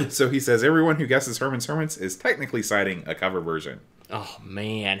 So he says, everyone who guesses Herman's Hermits is technically citing a cover version. Oh,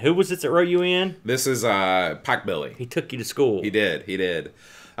 man. Who was it that wrote you in? This is Pack Billy. He took you to school. He did.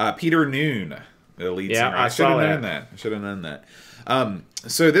 Peter Noon, the lead singer. I should have known that.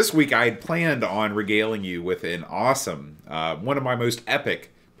 So this week I had planned on regaling you with an awesome, one of my most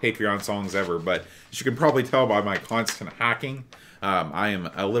epic Patreon songs ever, but as you can probably tell by my constant hacking, I am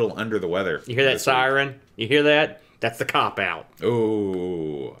a little under the weather. You hear that siren? You hear that? That's the cop-out.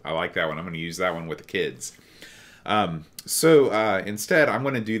 Oh, I like that one. I'm going to use that one with the kids. So instead, I'm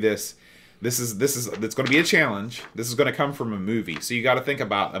going to do this. It's going to be a challenge. This is going to come from a movie. So you got to think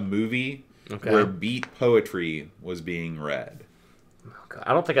about a movie where beat poetry was being read.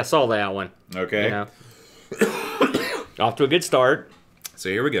 I don't think I saw that one. Okay. You know? Off to a good start. So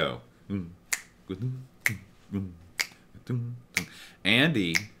here we go.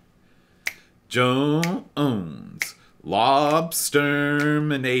 Andy Jones,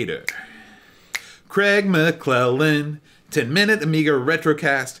 Lobsterminator. Craig McClellan, 10-minute Amiga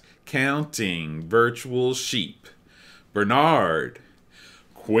Retrocast, counting virtual sheep. Bernard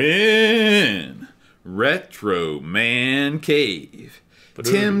Quinn, Retro Man Cave.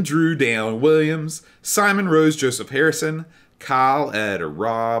 Tim Drew Down Williams, Simon Rose Joseph Harrison, Kyle Ed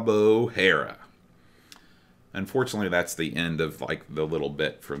Rob O'Hara. Unfortunately, that's the end of like the little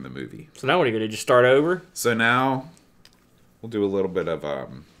bit from the movie. So now what are you going to just start over? So now we'll do a little bit of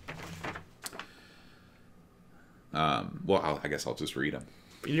well, I guess I'll just read them.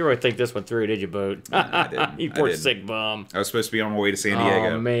 You didn't really think this one through, did you, Boat? No, I didn't. You poor sick bum. I was supposed to be on my way to San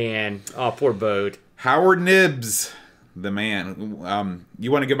Diego. Oh, man. Oh, poor Boat. Howard Nibbs, the man.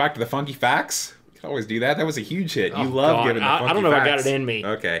 You want to go back to the funky facts? You can always do that. That was a huge hit. You love giving the funky facts. I don't know if I got it in me.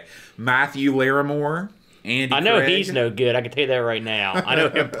 Okay. Matthew Larimore. Andy I know Craig. he's no good. I can tell you that right now. I know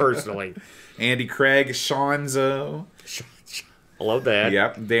him personally. Andy Craig, Shanzo. I love that.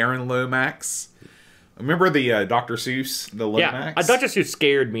 Yep. Darren Lomax. Remember the Dr. Seuss, the Lomax? Yeah, Dr. Seuss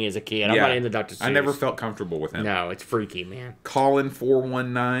scared me as a kid. I'm not into Dr. Seuss. I never felt comfortable with him. No, it's freaky, man. Colin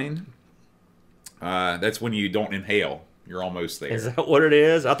 419. That's when you don't inhale. You're almost there. Is that what it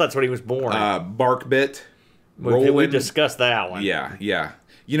is? I thought that's when he was born. Barkbit. We discussed that one. Yeah, yeah.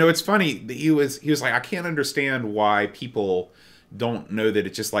 You know, it's funny that he was like, I can't understand why people don't know that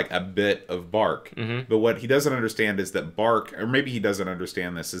it's just like a bit of bark. But what he doesn't understand is that bark, or maybe he doesn't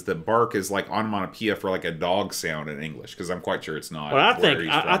understand this, is that bark is like onomatopoeia for like a dog sound in English, because I'm quite sure it's not. Well, I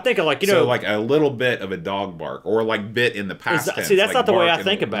think of like, you know, so like a little bit of a dog bark, or like bit in the past tense. See, that's like not the way I bark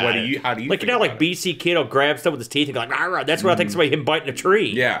think about it. How do you like, think you know, like about BC Kid will grab stuff with his teeth and go like, rah, rah. That's what I think somebody him biting a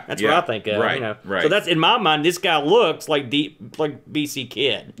tree. Yeah, that's what I think of. Right, you know? right. So that's, in my mind, this guy looks like BC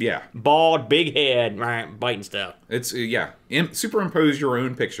Kid. Yeah. Bald, big head, right, biting stuff. It's superimpose your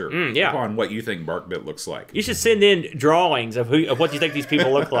own picture yeah. upon what you think Barkbit looks like. You should send in drawings of what you think these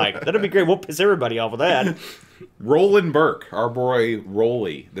people look like. That'd be great. We'll piss everybody off with that. Roland Burke, our boy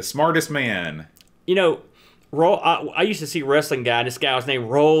Rolly, the smartest man. You know, I used to see a wrestling guy, and this guy was named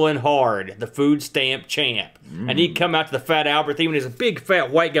Roland Hard, the food stamp champ. And he'd come out to the Fat Albert theme, and he was a big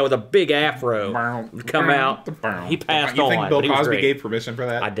fat white guy with a big afro. He'd come out. He passed on. You think Bill Cosby gave permission for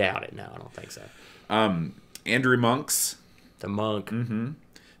that? I doubt it. No, I don't think so. Andrew Monks. The monk.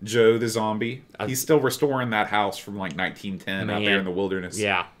 Joe the zombie. He's still restoring that house from like 1910 out there in the wilderness.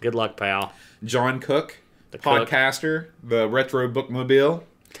 Yeah, good luck, pal. John Cook, the podcaster, the retro bookmobile.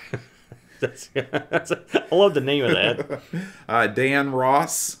 I love the name of that. Dan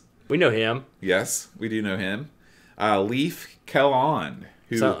Ross. We know him. Yes, we do know him. Leaf Kellon,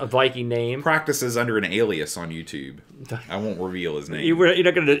 who a Viking name, practices under an alias on YouTube. I won't reveal his name. You're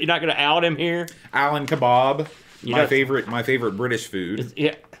not gonna out him here. Alan Kebab, my favorite British food.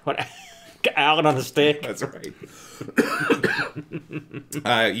 Yeah, what? Alan on the stick. That's right.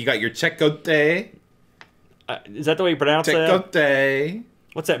 You got your Checote. Is that the way you pronounce that? Checote.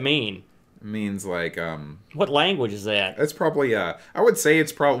 What's that mean? It means like What language is that? It's probably I would say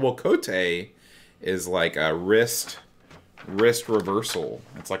it's probably, well, kote is like a wrist reversal.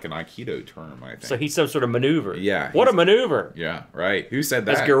 It's like an Aikido term, I think. So he's some sort of maneuver. Yeah. What a maneuver. Yeah, right. Who said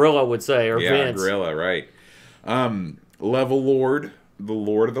that? That's Gorilla would say, or yeah, Vince. Gorilla, right. Level Lord, the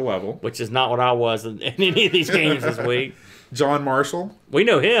Lord of the Level. Which is not what I was in any of these games this week. John Marshall. We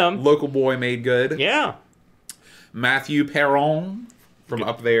know him. Local boy made good. Yeah. Matthew Perron from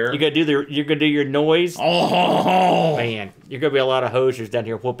up there. You're gonna do your noise. Oh man, you're gonna be a lot of hosers down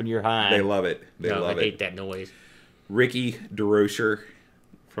here whooping your hind. They love it. They hate that noise. Ricky DeRocher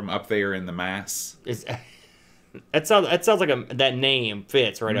from up there in the Mass. That sounds like that name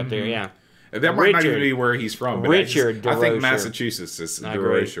fits right up there. Yeah. That might not even be where he's from. But Richard DeRocher. I think Massachusetts is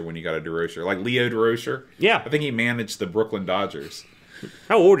DeRocher when you got a DeRocher. Like Leo DeRocher. Yeah. I think he managed the Brooklyn Dodgers.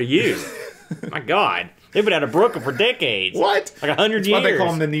 How old are you? My God. They've been out of Brooklyn for decades. What? Like 100 years. That's why they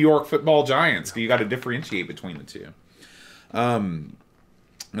call them the New York Football Giants. You got to differentiate between the two.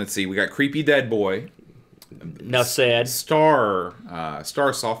 Let's see. We got Creepy Dead Boy. Enough said. Star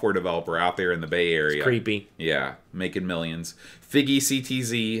software developer out there in the Bay Area. It's creepy. Yeah, making millions. Figgy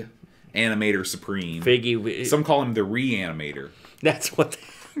CTZ, Animator Supreme. Figgy. Some call him the Reanimator. That's what.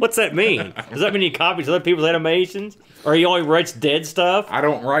 What's that mean? Does that mean he copies other people's animations, or he only writes dead stuff? I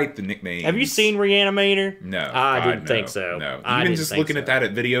don't write the nicknames. Have you seen Reanimator? No, I didn't think so. No, even just looking at that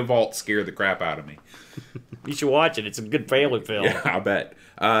at Video Vault scared the crap out of me. You should watch it. It's a good family film. Yeah, I bet.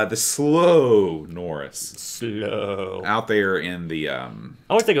 The slow Norris. Slow. Out there in the... I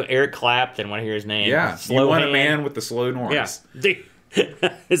always think of Eric Clapton when I hear his name. Yeah, Slow you want hand. a man with the slow Norris. Yeah.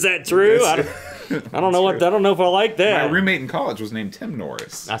 Is that true? I don't know I don't know if I like that. My roommate in college was named Tim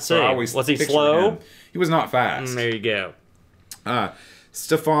Norris. I see. Was he pictured slow? him. He was not fast. There you go.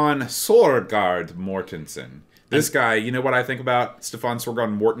 Stefan Sorgard Mortensen. This guy, you know what I think about Stefan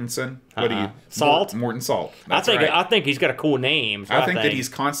Sorgard Mortensen? What do you... Salt? Morton Salt. That's right. I think he's got a cool name. I think that he's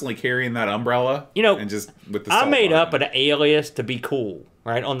constantly carrying that umbrella. You know, and just with the I salt made on up it. an alias to be cool,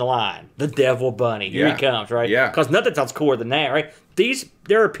 right, on the line. The Devil Bunny. Here Yeah. he comes, right? Yeah. Because nothing sounds cooler than that, right?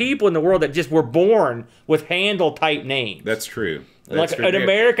 There are people in the world that just were born with handle-type names. That's true. Like in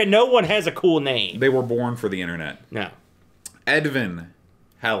America, no one has a cool name. They were born for the internet. No. Edvin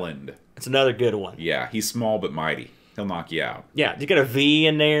Helland. It's another good one. Yeah, he's small but mighty. He'll knock you out. Yeah, you got a V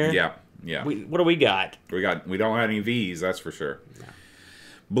in there. Yeah, yeah. What do we got? We don't have any V's, that's for sure.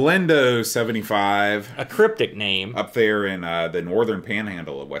 Blendo 75. A cryptic name. Up there in the northern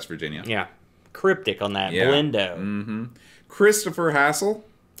panhandle of West Virginia. Yeah. Cryptic on that. Yeah. Blendo. Mm-hmm. Christopher Hassel.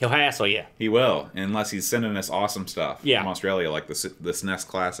 He'll hassle you. He will, unless he's sending us awesome stuff Yeah. from Australia, like the SNES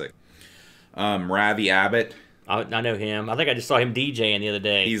Classic. Ravi Abbott. I know him. I think I just saw him DJing the other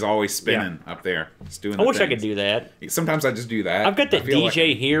day. He's always spinning up there. Just doing I the wish I could things. do that. Sometimes I just do that. I've got that I feel DJ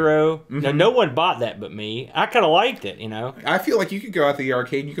like Hero. Now, no one bought that but me. I kind of liked it, you know. I feel like you could go out to the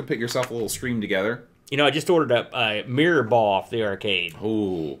arcade and you could put yourself a little stream together. You know, I just ordered a mirror ball off the arcade.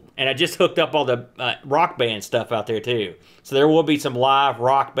 Ooh. And I just hooked up all the rock band stuff out there, too. So there will be some live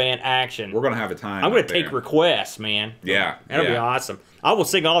rock band action. We're going to have a time. I'm going out to take there. requests, man. Yeah. That'll be yeah. awesome. I will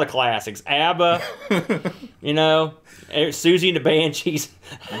sing all the classics. ABBA, you know, Susie and the Banshees.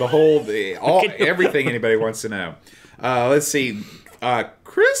 The whole, everything anybody wants to know. Let's see.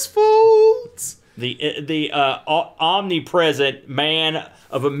 Chris Foltz. The omnipresent man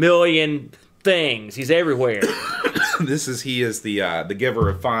of a million things. He's everywhere. He is the giver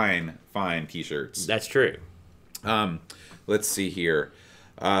of fine t-shirts. That's true. Let's see here.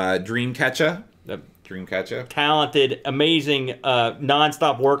 Dreamcatcher. Dreamcatcher. Talented, amazing,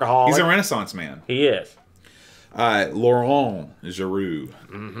 nonstop workaholic. He's a Renaissance man. He is. Laurent Giroux,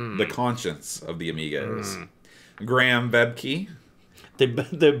 the conscience of the Amigos. Graham Bebke.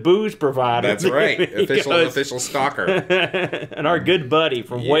 The booze provider. That's right. Official stalker. And our good buddy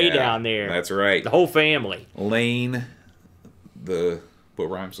from way down there. That's right. The whole family. Lane. What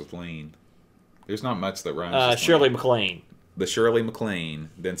rhymes with Lane? There's not much that rhymes with Shirley Lane. MacLaine. The Shirley MacLaine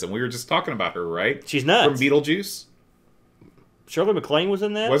Benson. We were just talking about her, right? She's nuts. From Beetlejuice. Shirley MacLaine was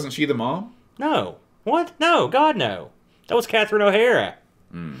in that? Wasn't she the mom? No. What? No. God, no. That was Catherine O'Hara.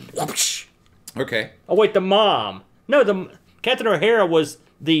 Okay. Oh, wait, the mom. No, Catherine O'Hara was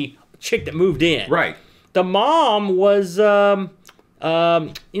the chick that moved in. Right. The mom was, what's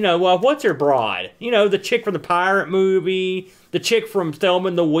her bride? You know, the chick from the Pirate movie, the chick from Thelma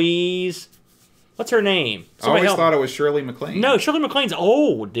and Louise. What's her name? I always thought it was Shirley MacLaine. No, Shirley MacLaine's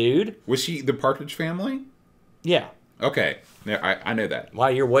old, dude. Was she the Partridge Family? Yeah. Okay. Yeah, I know that. Wow,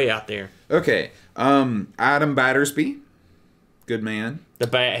 you're way out there. Okay. Adam Battersby. Good man. The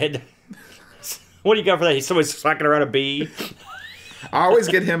bad. What do you got for that? He's somebody's sucking around a bee. I always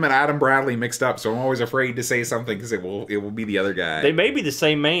get him and Adam Bradley mixed up, so I'm always afraid to say something because it will be the other guy. They may be the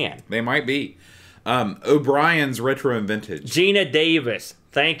same man. They might be. O'Brien's Retro and Vintage. Gina Davis.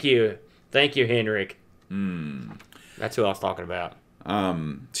 Thank you. Thank you, Henrik. That's who I was talking about.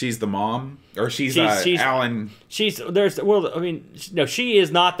 She's the mom, or she's Alan. She is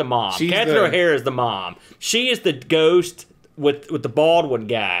not the mom. Catherine O'Hara is the mom. She is the ghost with the Baldwin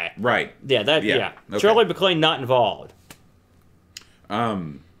guy. Right. Yeah. Okay. Shirley MacLaine not involved.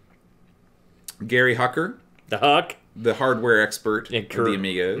 Gary Hucker, The Huck, the hardware expert of the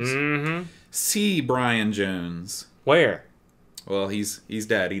Amigos. Mm-hmm. C. Brian Jones. Where? Well, he's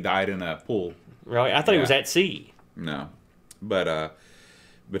dead. He died in a pool. Really? I thought he was at sea. No, but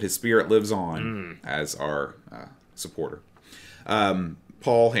his spirit lives on as our supporter.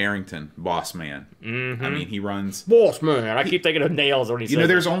 Paul Harrington, boss man. I mean, he runs. Boss man. I keep thinking of nails when he says. You know,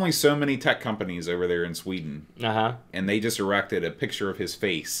 there's only so many tech companies over there in Sweden. And they just erected a picture of his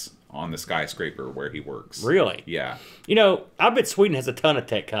face on the skyscraper where he works. Really? Yeah. You know, I bet Sweden has a ton of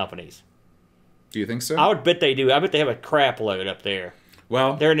tech companies. Do you think so? I would bet they do. I bet they have a crap load up there.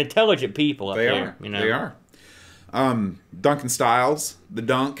 Well, they're an intelligent people up there. They are. You know? They are. Duncan Styles, the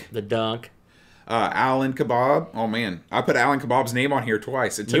Dunk. The Dunk. Alan Kebab. Oh, man. I put Alan Kebab's name on here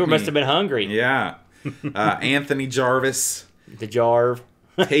twice. You must have been hungry. Yeah. Anthony Jarvis. The Jarv.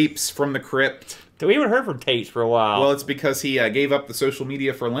 Tapes from the Crypt. We haven't heard from Tapes for a while. Well, it's because he gave up the social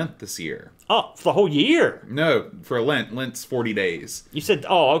media for Lent this year. Oh, for the whole year? No, for Lent. Lent's 40 days. You said,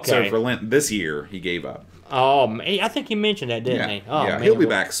 oh, okay. So for Lent this year, he gave up. Oh, man. I think he mentioned that, didn't he? Oh, yeah, man. he'll be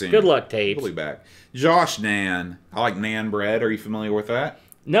back soon. Good luck, Tapes. He'll be back. Josh Nan. I like naan bread. Are you familiar with that?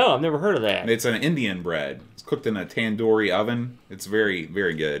 No, I've never heard of that. It's an Indian bread. It's cooked in a tandoori oven. It's very,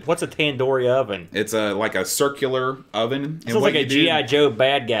 very good. What's a tandoori oven? It's like a circular oven. Sounds like a G.I. Joe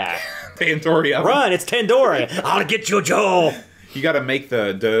bad guy. Tandoori oven. Run, it's tandoori. I'll get you, Joe. You got to make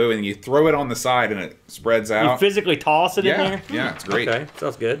the dough and you throw it on the side and it spreads out. You physically toss it in there? Yeah, it's great. Okay,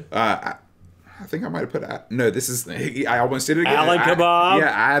 sounds good. I think I might have put... No, this is... I almost did it again. Alan Kebab? Yeah,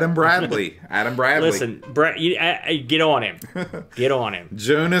 Adam Bradley. Adam Bradley. Listen, get on him. Get on him.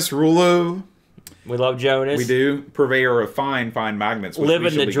 Jonas Rulo. We love Jonas. We do. Purveyor of fine magnets.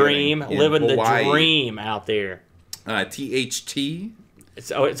 Living the dream. Living the Hawaii. Dream out there. THT.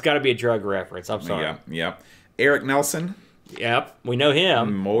 It's got to be a drug reference. I'm sorry. Yeah. Eric Nelson. Yep, we know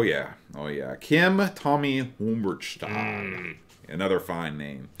him. Oh, yeah. Kim Tommy Humbertstein. Another fine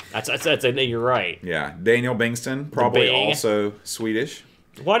name. You're right. Yeah. Daniel Bingston. Probably also Swedish.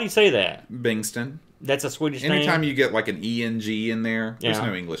 Why do you say that? Bingston. That's a Swedish name? Anytime you get like an ENG in there, there's Yeah.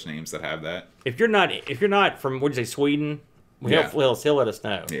 no English names that have that. If you're not from, what'd you say, Sweden? He'll let us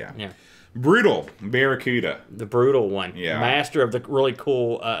know. Yeah. Brutal Barracuda. The brutal one. Yeah. Master of the really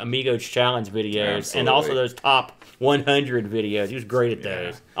cool Amigos Challenge videos. Absolutely. And also those top 100 videos. He was great at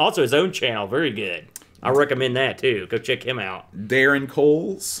those. Also his own channel, very good. I recommend that too. Go check him out. Darren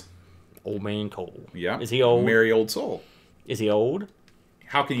Coles. Old Man Cole. Yeah. Is he old? Merry Old Soul. Is he old?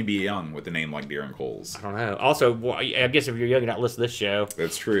 How can you be young with a name like Darren Coles? I don't know. Also, well, I guess if you're young, you're not listening to this show.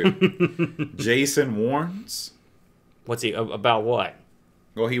 That's true. Jason warns. What's he about? What?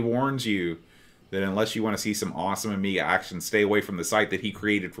 Well, he warns you that unless you want to see some awesome Amiga action, stay away from the site that he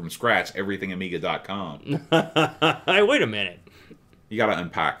created from scratch, everythingamiga.com. Hey, wait a minute. You got to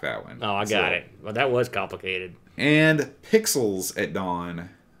unpack that one. Oh, I got it. Well, that was complicated. And Pixels at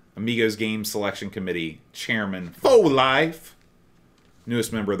Dawn, Amigos Game Selection Committee Chairman Faux Life,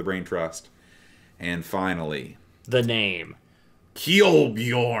 newest member of the Brain Trust. And finally, The name.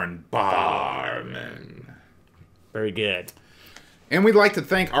 Kjolbjorn Barman. Very good. And we'd like to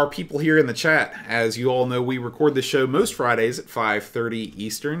thank our people here in the chat. As you all know, we record the show most Fridays at 5:30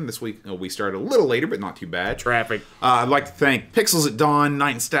 Eastern. This week we started a little later, but not too bad. Traffic. I'd like to thank Pixels at Dawn,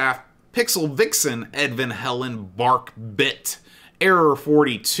 Night and Staff, Pixel Vixen, Ed Van Helen, Bark Bit, Error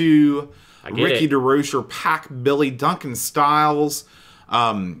 42, Ricky DeRocher, Pack Billy, Duncan Styles,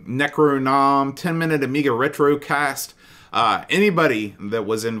 Necronom, 10-Minute Amiga Retrocast, anybody that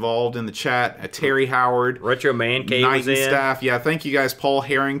was involved in the chat, Terry Howard, Retro Man Cave Night was and in. Staff. Yeah, thank you guys, Paul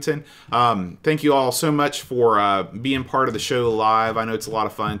Harrington. Thank you all so much for being part of the show live. I know it's a lot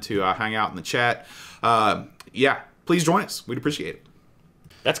of fun to hang out in the chat. Yeah, please join us. We'd appreciate it.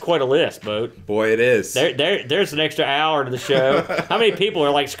 That's quite a list, Boat. Boy, it is. There's an extra hour to the show. How many people are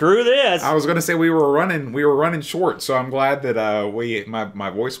like, screw this? I was going to say we were running short, so I'm glad that my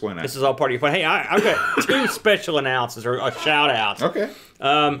voice went out. This is all part of your fun. Hey, I've got two special announcements or shout outs. Okay.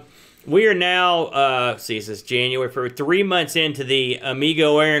 We are now, this is January, for 3 months into the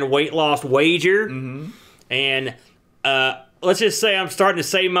Amigo Aaron weight loss wager. And let's just say I'm starting to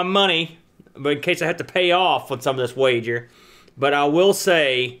save my money, but in case I have to pay off on some of this wager. But I will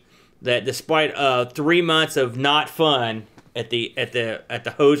say that despite 3 months of not fun at the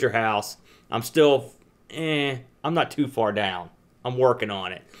Hoser house, I'm still, I'm not too far down. I'm working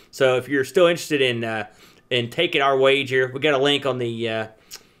on it. So if you're still interested in taking our wager, we got a link on the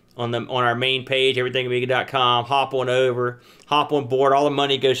on our main page, everythingamiga.com. Hop on over, hop on board. All the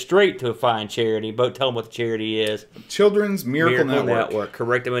money goes straight to a fine charity. But tell them what the charity is. Children's Miracle Network.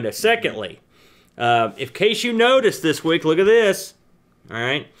 Correct them into. Secondly, in case you noticed this week, look at this. All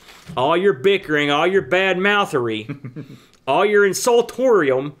right, all your bickering, all your bad mouthery, all your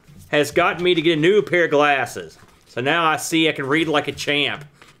insultorium has gotten me to get a new pair of glasses. So now I can read like a champ.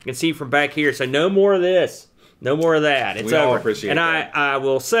 You can see from back here. So no more of this. No more of that. It's we all over. appreciate and that. I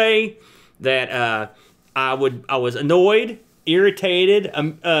will say that I was annoyed, irritated,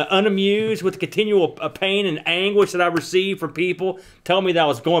 unamused with the continual pain and anguish that I received from people telling me that I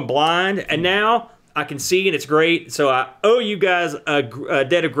was going blind. And now I can see and it's great. So I owe you guys a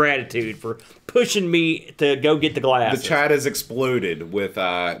debt of gratitude for pushing me to go get the glasses. The chat has exploded with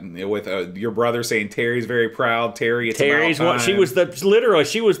your brother saying Terry's very proud. It's Terry's about time. she was the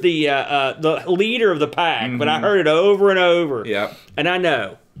leader of the pack, but I heard it over and over. Yep. And I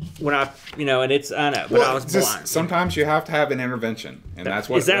know when I know, but I was blind. Sometimes you have to have an intervention, and that's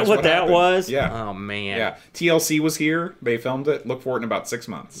what. Is that what that happened. was? Yeah. Oh man. Yeah. TLC was here. They filmed it. Look for it in about 6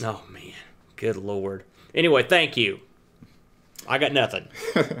 months. Oh man. Good Lord. Anyway, thank you. I got nothing.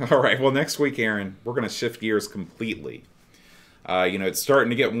 All right. Well, next week, Aaron, we're going to shift gears completely. It's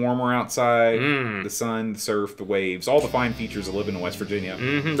starting to get warmer outside. The sun, the surf, the waves, all the fine features of living in West Virginia.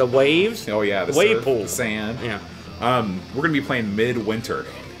 The waves. Oh, yeah. The wave surf, pool. the sand. Yeah. We're going to be playing midwinter.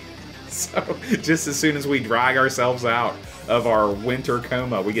 So just as soon as we drag ourselves out of our winter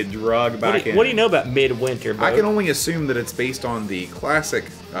coma, we get drugged back in. What do you know about midwinter, Bo? I can only assume that it's based on the classic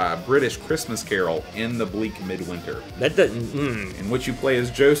British Christmas carol, In the Bleak Midwinter. That doesn't... In which you play as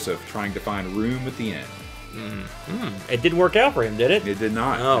Joseph trying to find room at the inn. It didn't work out for him, did it? It did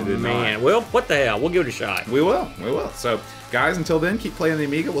not. Oh, it did man. not. Well, what the hell? We'll give it a shot. We will. So, guys, until then, keep playing the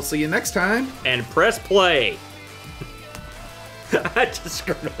Amiga. We'll see you next time. And press play. I just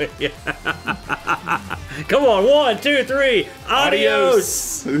screwed with you. Come on, 1, 2, 3.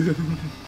 Adios. Adios.